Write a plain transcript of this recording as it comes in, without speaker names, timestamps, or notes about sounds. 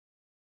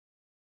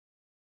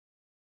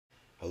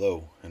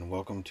Hello, and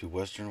welcome to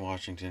Western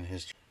Washington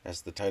History.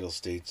 As the title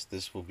states,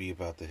 this will be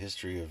about the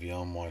history of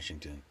Yelm,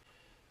 Washington.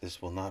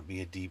 This will not be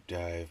a deep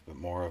dive, but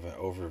more of an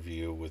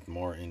overview with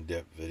more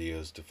in-depth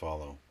videos to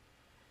follow.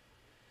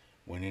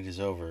 When it is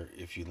over,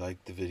 if you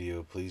liked the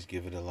video, please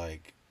give it a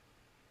like.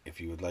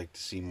 If you would like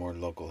to see more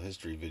local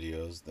history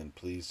videos, then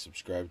please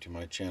subscribe to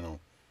my channel.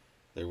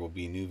 There will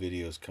be new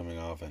videos coming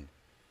often.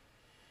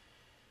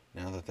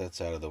 Now that that's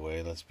out of the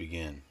way, let's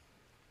begin.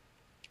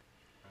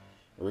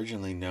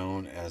 Originally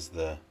known as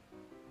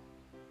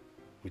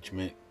which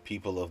meant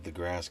people of the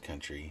grass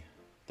country,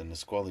 the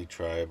Nisqually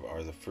tribe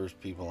are the first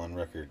people on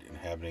record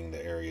inhabiting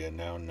the area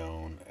now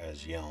known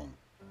as Yelm.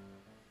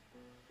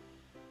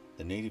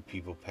 The native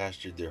people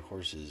pastured their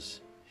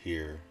horses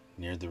here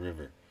near the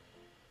river.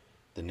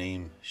 The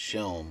name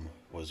Shelm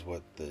was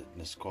what the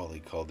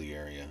Nisqually called the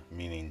area,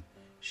 meaning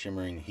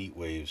shimmering heat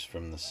waves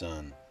from the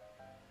sun.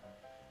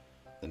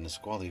 The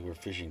Nisqually were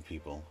fishing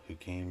people who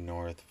came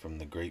north from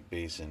the Great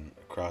Basin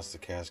across the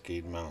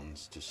Cascade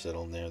Mountains to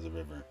settle near the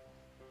river.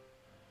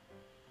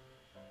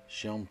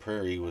 Shelm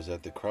Prairie was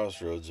at the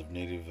crossroads of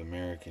Native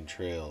American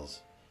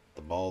trails,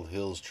 the Bald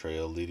Hills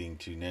Trail leading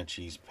to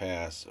Natchez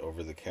Pass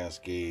over the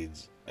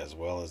Cascades, as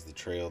well as the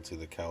trail to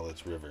the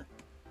Cowlitz River.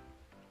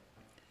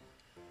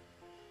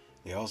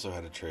 They also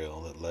had a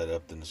trail that led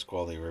up the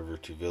Nisqually River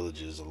to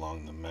villages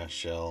along the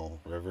Mashell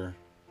River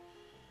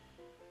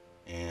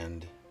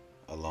and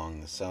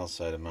along the south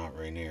side of Mount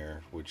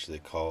Rainier, which they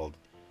called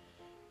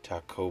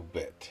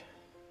Tacobet.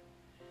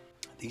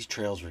 These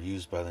trails were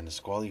used by the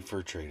Nisqually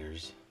fur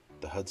traders,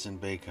 the Hudson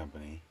Bay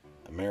Company,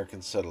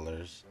 American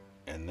settlers,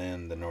 and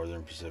then the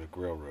Northern Pacific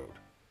Railroad.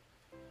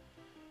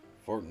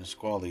 Fort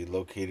Nisqually,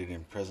 located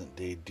in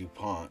present-day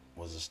DuPont,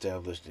 was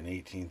established in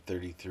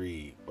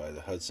 1833 by the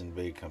Hudson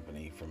Bay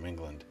Company from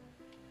England.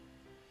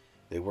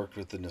 They worked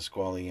with the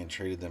Nisqually and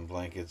traded them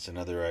blankets and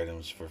other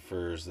items for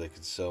furs they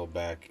could sell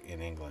back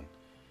in England.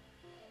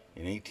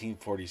 In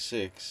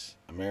 1846,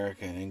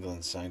 America and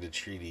England signed a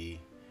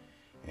treaty,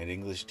 and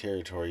English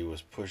territory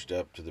was pushed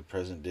up to the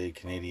present-day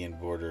Canadian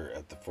border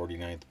at the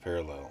 49th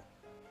parallel.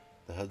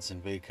 The Hudson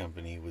Bay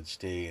Company would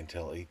stay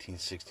until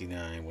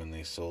 1869 when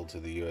they sold to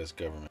the U.S.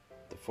 government.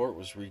 The fort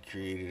was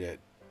recreated at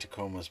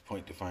Tacoma's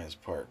Point Defiance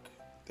Park.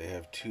 They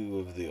have two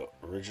of the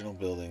original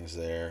buildings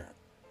there,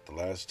 the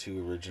last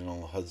two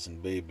original Hudson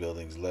Bay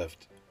buildings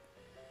left.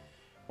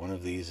 One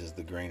of these is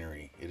the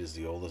granary. It is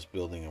the oldest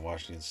building in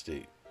Washington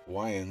State.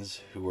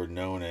 Hawaiians, who were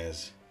known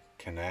as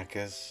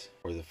Kanakas,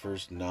 were the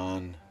first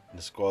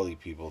non-Nisqually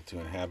people to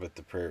inhabit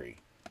the prairie.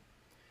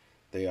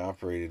 They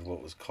operated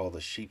what was called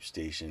a sheep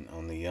station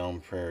on the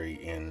Yelm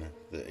Prairie in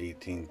the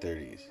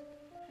 1830s.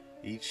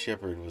 Each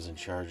shepherd was in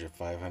charge of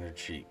 500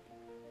 sheep.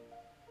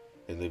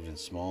 They lived in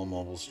small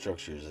mobile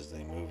structures as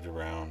they moved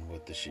around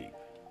with the sheep.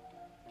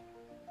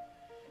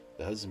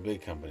 The Hudson Bay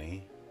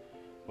Company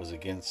was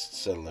against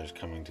settlers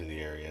coming to the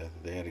area.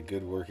 They had a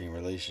good working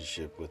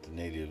relationship with the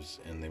natives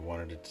and they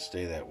wanted it to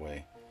stay that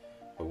way,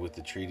 but with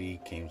the treaty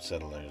came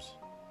settlers.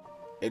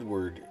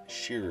 Edward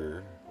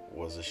Shearer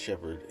was a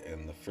shepherd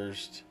and the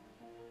first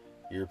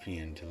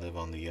European to live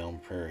on the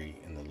Yelm Prairie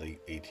in the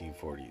late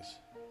 1840s.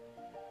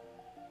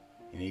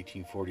 In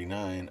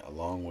 1849,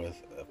 along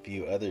with a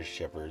few other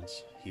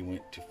shepherds, he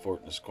went to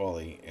Fort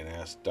Nisqually and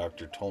asked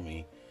Dr.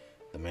 Tolmie,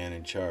 the man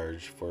in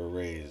charge, for a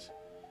raise.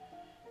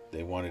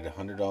 They wanted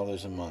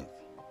 $100 a month.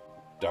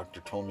 Dr.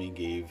 Tolmie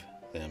gave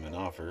them an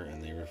offer and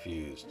they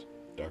refused.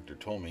 Dr.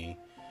 Tolmie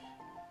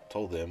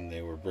told them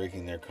they were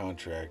breaking their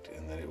contract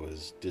and that it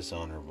was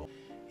dishonorable.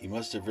 He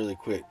must have really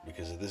quit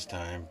because at this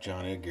time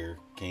John Edgar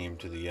came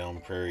to the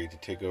Yelm Prairie to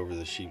take over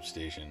the sheep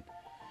station.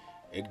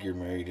 Edgar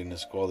married a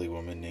Nisqually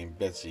woman named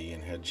Betsy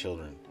and had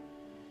children.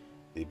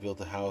 They built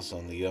a house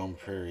on the Yelm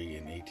Prairie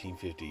in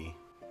 1850.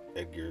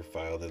 Edgar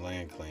filed a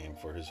land claim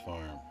for his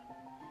farm.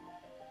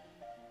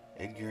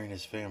 Edgar and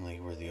his family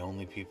were the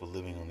only people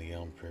living on the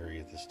Yelm Prairie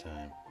at this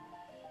time.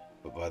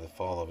 But by the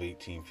fall of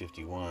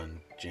 1851,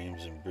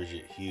 James and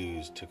Bridget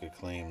Hughes took a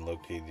claim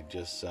located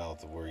just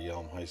south of where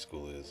Yelm High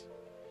School is.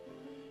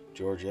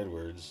 George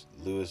Edwards,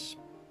 Louis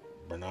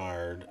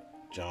Bernard,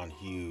 John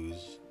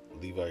Hughes,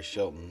 Levi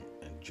Shelton,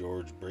 and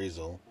George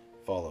Brazel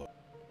followed.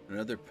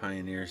 Another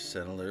pioneer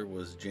settler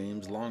was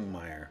James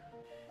Longmire.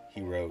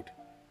 He wrote,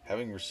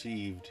 "Having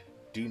received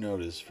due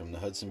notice from the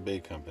Hudson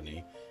Bay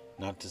Company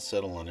not to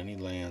settle on any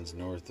lands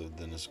north of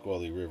the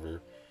Nisqually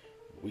River,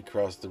 we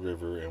crossed the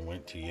river and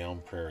went to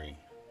Yelm Prairie."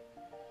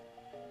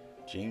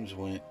 James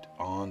went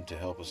on to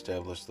help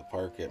establish the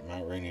park at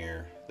Mount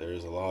Rainier. There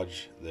is a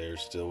lodge there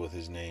still with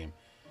his name.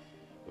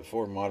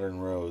 Before modern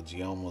roads,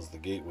 Yelm was the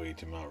gateway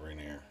to Mount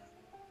Rainier.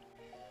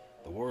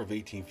 The War of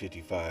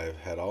 1855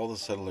 had all the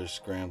settlers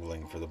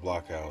scrambling for the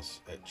blockhouse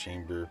at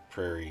Chamber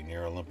Prairie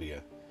near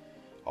Olympia,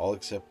 all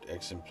except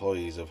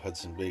ex-employees of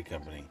Hudson Bay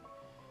Company.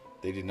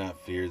 They did not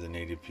fear the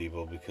native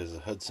people because the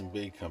Hudson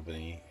Bay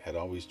Company had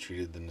always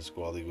treated the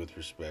Nisqually with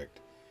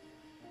respect.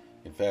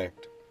 In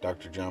fact,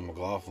 Dr. John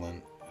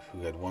McLaughlin,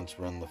 who had once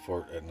run the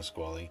fort at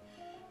Nisqually,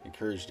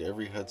 encouraged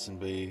every Hudson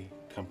Bay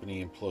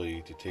Company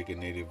employee to take a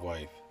native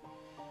wife.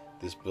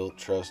 This built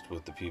trust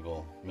with the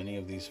people. Many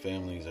of these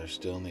families are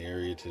still in the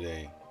area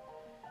today.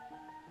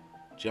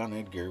 John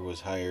Edgar was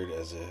hired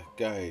as a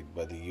guide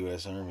by the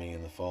U.S. Army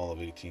in the fall of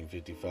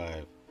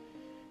 1855.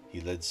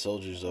 He led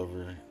soldiers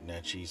over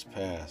Natchez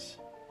Pass.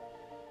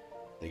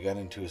 They got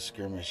into a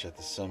skirmish at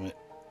the summit.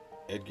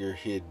 Edgar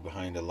hid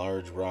behind a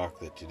large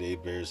rock that today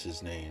bears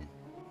his name.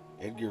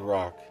 Edgar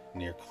Rock,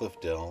 near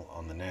Cliffdale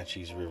on the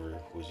Natchez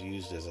River, was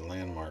used as a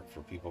landmark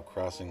for people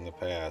crossing the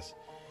pass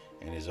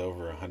and is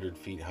over 100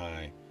 feet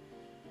high.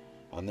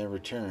 On their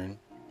return,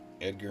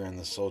 Edgar and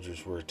the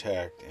soldiers were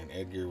attacked, and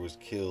Edgar was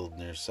killed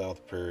near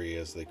South Prairie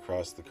as they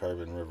crossed the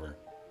Carbon River.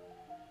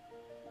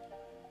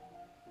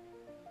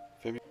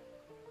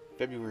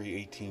 February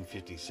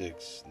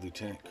 1856,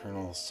 Lieutenant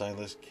Colonel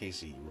Silas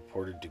Casey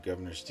reported to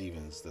Governor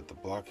Stevens that the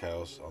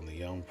blockhouse on the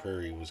Yelm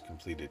Prairie was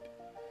completed.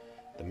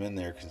 The men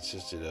there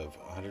consisted of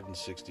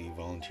 160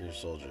 volunteer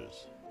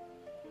soldiers.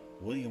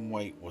 William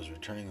White was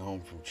returning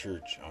home from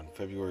church on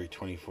February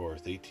 24,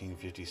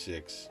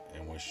 1856,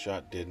 and was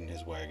shot dead in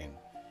his wagon.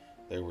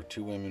 There were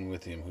 2 women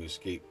with him who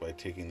escaped by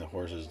taking the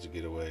horses to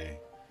get away.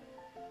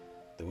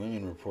 The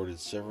women reported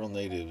several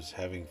natives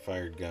having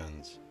fired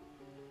guns.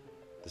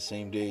 The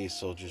same day,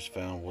 soldiers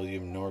found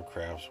William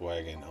Norcraft's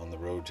wagon on the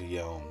road to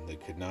Yelm. They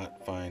could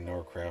not find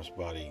Norcraft's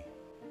body.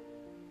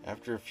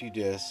 After a few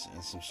deaths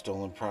and some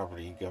stolen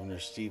property, Governor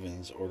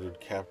Stevens ordered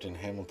Captain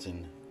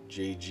Hamilton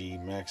J.G.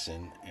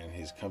 Maxon and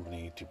his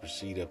company to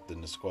proceed up the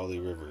Nisqually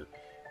River,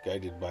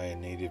 guided by a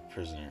native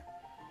prisoner,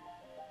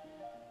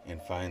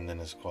 and find the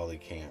Nisqually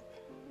camp.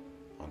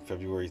 On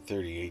February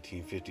 30,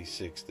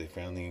 1856, they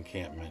found the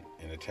encampment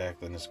and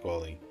attacked the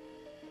Nisqually.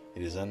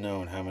 It is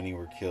unknown how many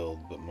were killed,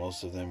 but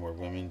most of them were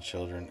women,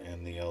 children,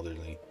 and the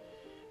elderly,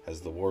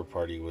 as the war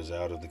party was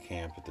out of the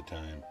camp at the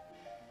time.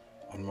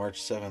 On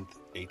March 7,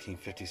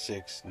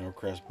 1856,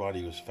 Norcraft's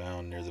body was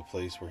found near the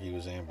place where he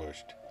was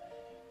ambushed.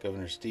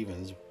 Governor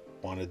Stevens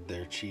wanted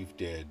their chief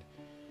dead.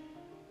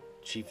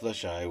 Chief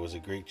Leschi was a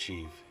great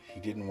chief. He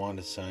didn't want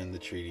to sign the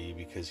treaty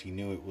because he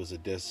knew it was a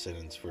death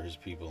sentence for his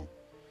people.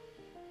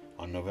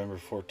 On November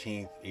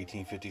 14,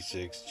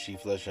 1856,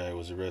 Chief Leschi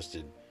was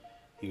arrested.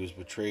 He was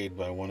betrayed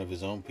by one of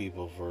his own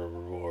people for a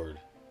reward.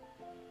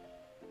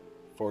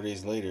 4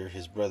 days later,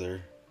 his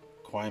brother,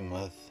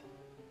 Quaimuth,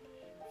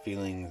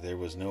 feeling there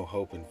was no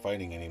hope in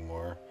fighting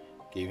anymore,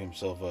 gave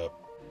himself up.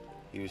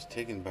 He was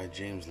taken by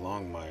James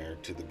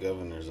Longmire to the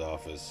governor's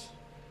office.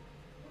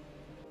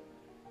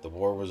 The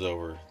war was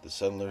over. The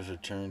settlers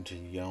returned to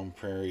Yelm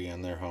Prairie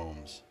and their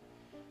homes,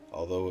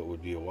 although it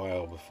would be a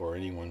while before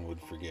anyone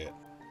would forget.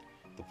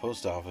 The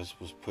post office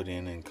was put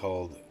in and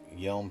called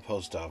Yelm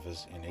Post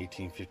Office in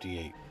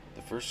 1858.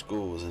 The first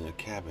school was in a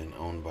cabin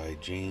owned by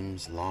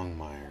James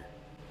Longmire.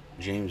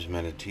 James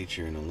met a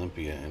teacher in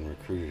Olympia and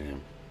recruited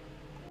him.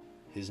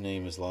 His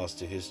name is lost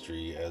to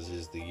history, as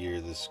is the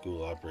year this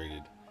school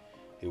operated.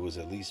 It was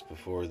at least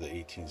before the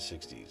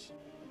 1860s.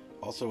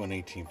 Also in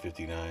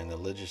 1859, the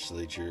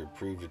legislature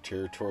approved a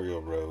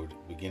territorial road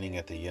beginning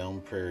at the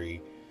Yelm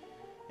Prairie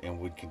and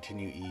would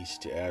continue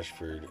east to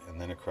Ashford and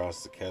then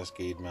across the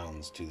Cascade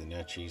Mountains to the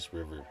Natchez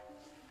River.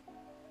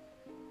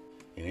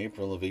 In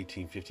April of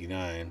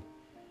 1859,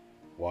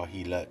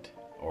 Wahilut,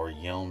 or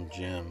Yelm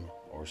Jim,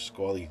 or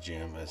Squally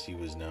Jim as he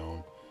was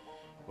known,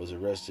 was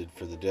arrested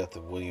for the death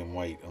of William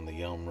White on the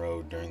Yelm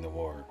Road during the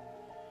war.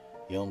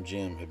 Yelm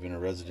Jim had been a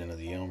resident of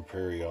the Yelm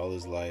Prairie all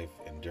his life,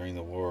 and during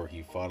the war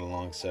he fought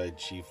alongside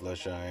Chief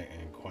Leschi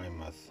and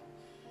Quaimuth.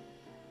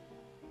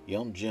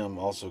 Yelm Jim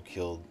also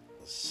killed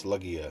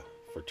Sluggia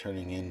for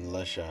turning in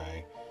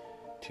Leschi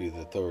to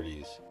the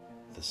authorities.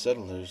 The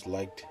settlers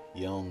liked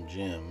Yelm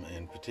Jim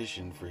and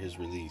petitioned for his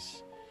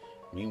release.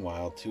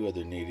 Meanwhile, 2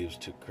 other natives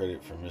took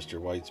credit for Mr.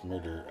 White's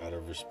murder out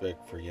of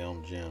respect for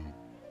Yelm Jim.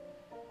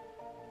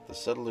 The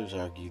settlers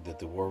argued that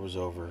the war was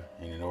over,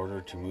 and in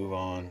order to move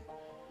on,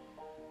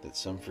 that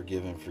some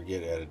forgive and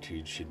forget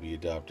attitude should be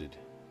adopted.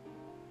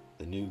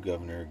 The new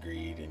governor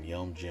agreed, and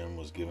Yelm Jim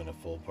was given a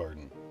full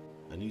pardon.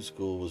 A new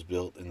school was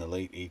built in the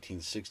late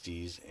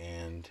 1860s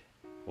and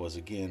was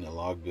again a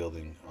log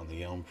building on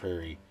the Yelm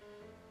Prairie,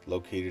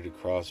 located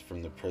across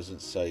from the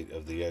present site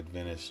of the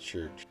Adventist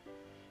Church.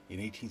 In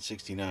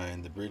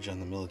 1869, the bridge on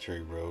the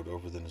military road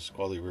over the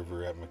Nisqually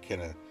River at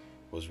McKenna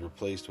was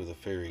replaced with a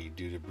ferry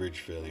due to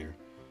bridge failure.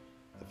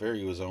 The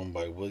ferry was owned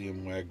by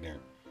William Wagner.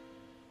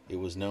 It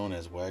was known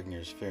as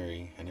Wagner's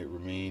Ferry, and it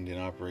remained in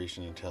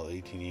operation until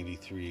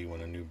 1883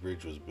 when a new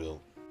bridge was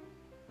built.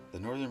 The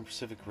Northern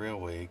Pacific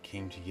Railway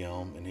came to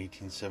Yelm in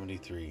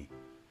 1873.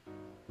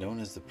 Known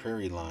as the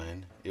Prairie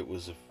Line, it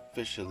was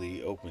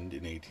officially opened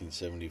in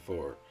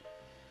 1874.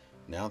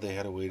 Now they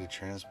had a way to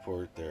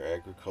transport their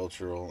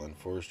agricultural and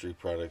forestry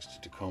products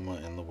to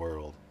Tacoma and the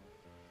world.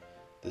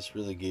 This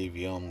really gave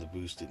Yelm the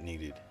boost it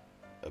needed.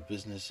 A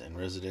business and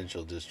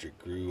residential district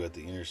grew at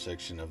the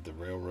intersection of the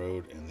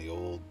railroad and the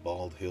old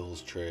Bald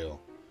Hills Trail.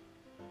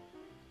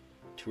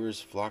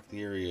 Tourists flocked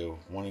the area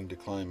wanting to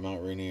climb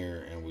Mount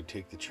Rainier and would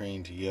take the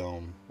train to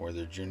Yelm, where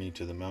their journey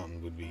to the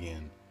mountain would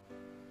begin.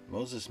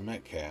 Moses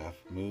Metcalf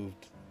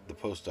moved the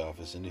post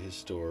office into his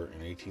store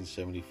in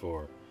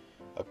 1874.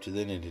 Up to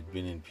then it had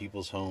been in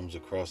people's homes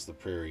across the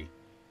prairie.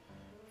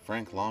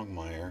 Frank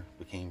Longmire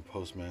became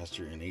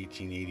postmaster in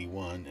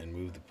 1881 and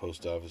moved the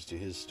post office to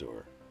his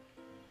store.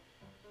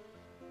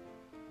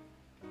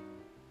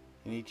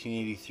 In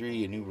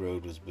 1883, a new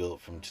road was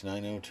built from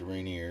Tenino to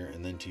Rainier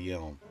and then to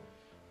Yelm.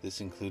 This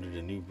included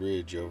a new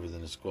bridge over the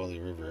Nisqually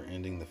River,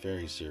 ending the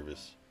ferry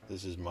service.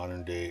 This is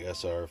modern-day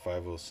SR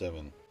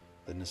 507.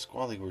 The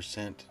Nisqually were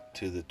sent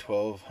to the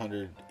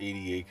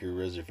 1,280-acre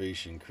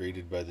reservation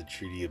created by the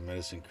Treaty of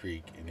Medicine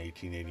Creek in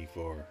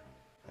 1884.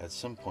 At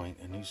some point,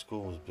 a new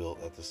school was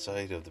built at the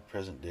site of the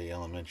present-day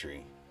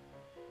elementary.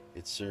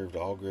 It served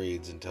all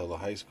grades until the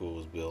high school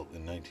was built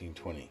in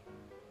 1920.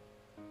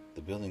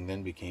 The building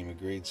then became a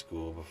grade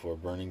school before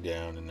burning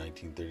down in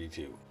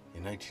 1932.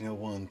 In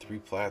 1901, 3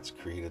 plats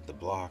created the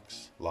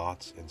blocks,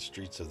 lots, and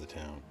streets of the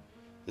town.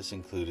 This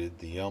included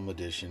the Yelm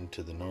addition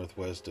to the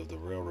northwest of the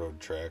railroad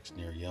tracks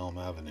near Yelm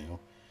Avenue,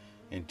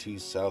 and 2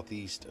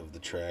 southeast of the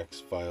tracks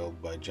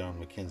filed by John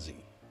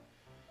Mackenzie.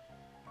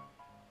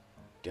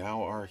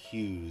 Dow R.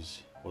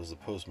 Hughes was the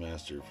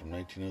postmaster from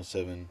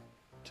 1907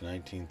 to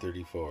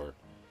 1934.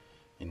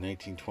 In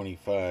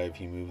 1925,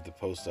 he moved the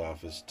post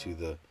office to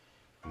the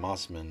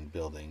Mossman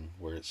building,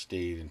 where it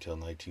stayed until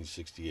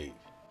 1968.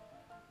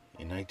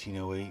 In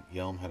 1908,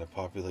 Yelm had a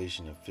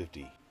population of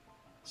 50.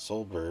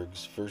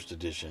 Solberg's first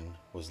edition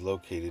was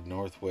located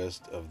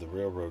northwest of the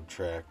railroad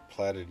track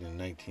platted in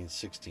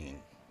 1916.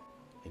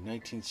 In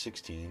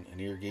 1916, an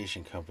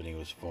irrigation company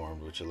was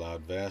formed which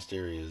allowed vast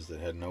areas that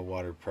had no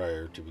water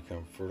prior to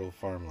become fertile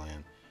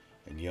farmland,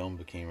 and Yelm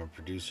became a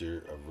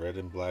producer of red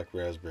and black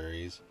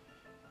raspberries,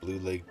 blue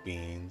lake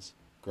beans,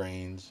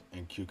 grains,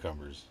 and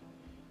cucumbers.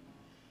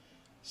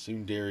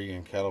 Soon dairy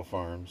and cattle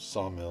farms,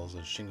 sawmills,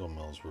 and shingle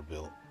mills were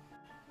built.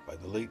 By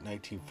the late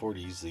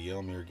 1940s, the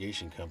Yelm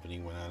Irrigation Company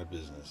went out of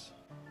business.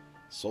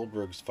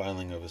 Solberg's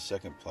filing of a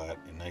second plat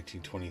in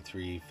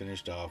 1923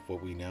 finished off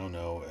what we now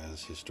know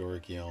as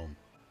historic Yelm.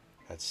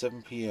 At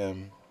 7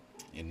 p.m.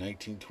 in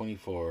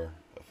 1924,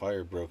 a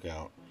fire broke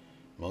out.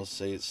 Most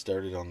say it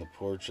started on the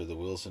porch of the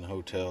Wilson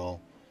Hotel.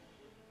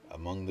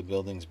 Among the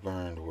buildings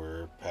burned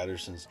were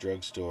Patterson's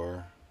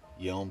Drugstore,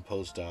 Yelm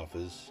Post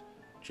Office,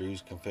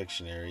 Drew's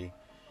Confectionery,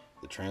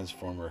 the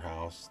Transformer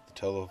House, the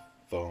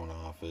Telephone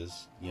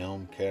Office,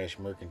 Yelm Cash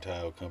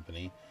Mercantile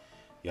Company,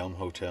 Yelm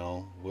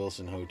Hotel,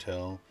 Wilson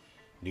Hotel,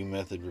 New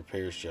Method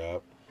Repair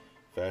Shop,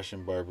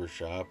 Fashion Barber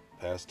Shop,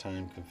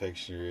 Pastime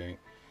Confectionery,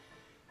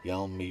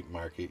 Yelm Meat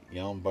Market,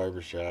 Yelm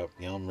Barber Shop,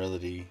 Yelm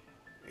Realty,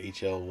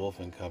 H.L. Wolf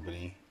and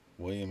Company,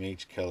 William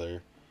H.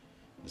 Keller,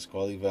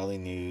 Nisqually Valley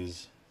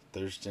News,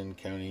 Thurston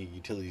County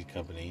Utilities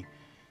Company,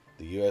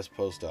 the U.S.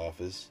 Post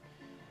Office,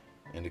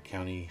 and a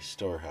county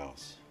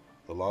storehouse.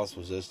 The loss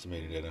was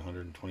estimated at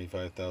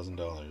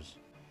 $125,000.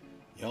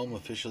 Yelm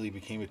officially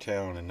became a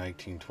town in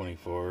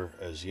 1924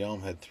 as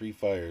Yelm had 3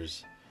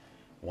 fires,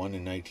 one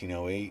in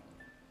 1908,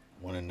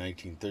 one in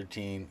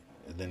 1913,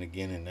 and then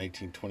again in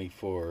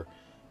 1924.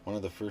 One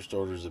of the first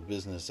orders of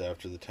business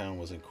after the town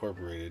was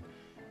incorporated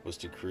was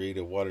to create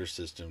a water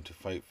system to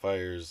fight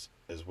fires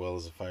as well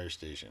as a fire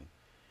station.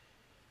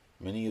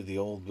 Many of the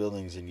old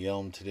buildings in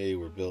Yelm today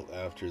were built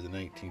after the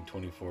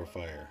 1924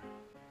 fire.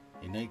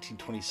 In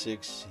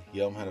 1926,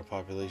 Yelm had a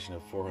population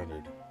of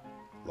 400.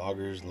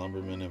 Loggers,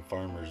 lumbermen, and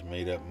farmers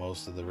made up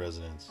most of the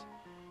residents.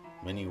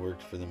 Many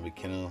worked for the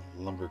McKenna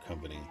Lumber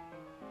Company.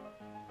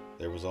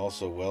 There was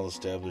also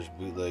well-established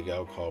bootleg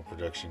alcohol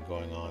production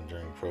going on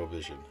during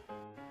Prohibition.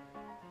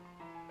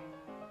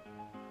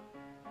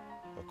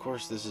 Of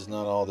course, this is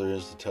not all there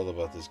is to tell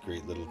about this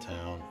great little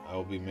town. I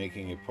will be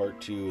making a part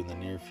 2 in the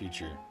near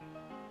future.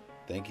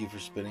 Thank you for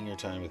spending your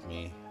time with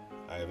me.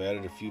 I have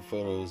added a few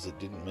photos that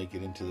didn't make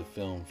it into the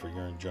film for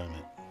your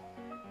enjoyment.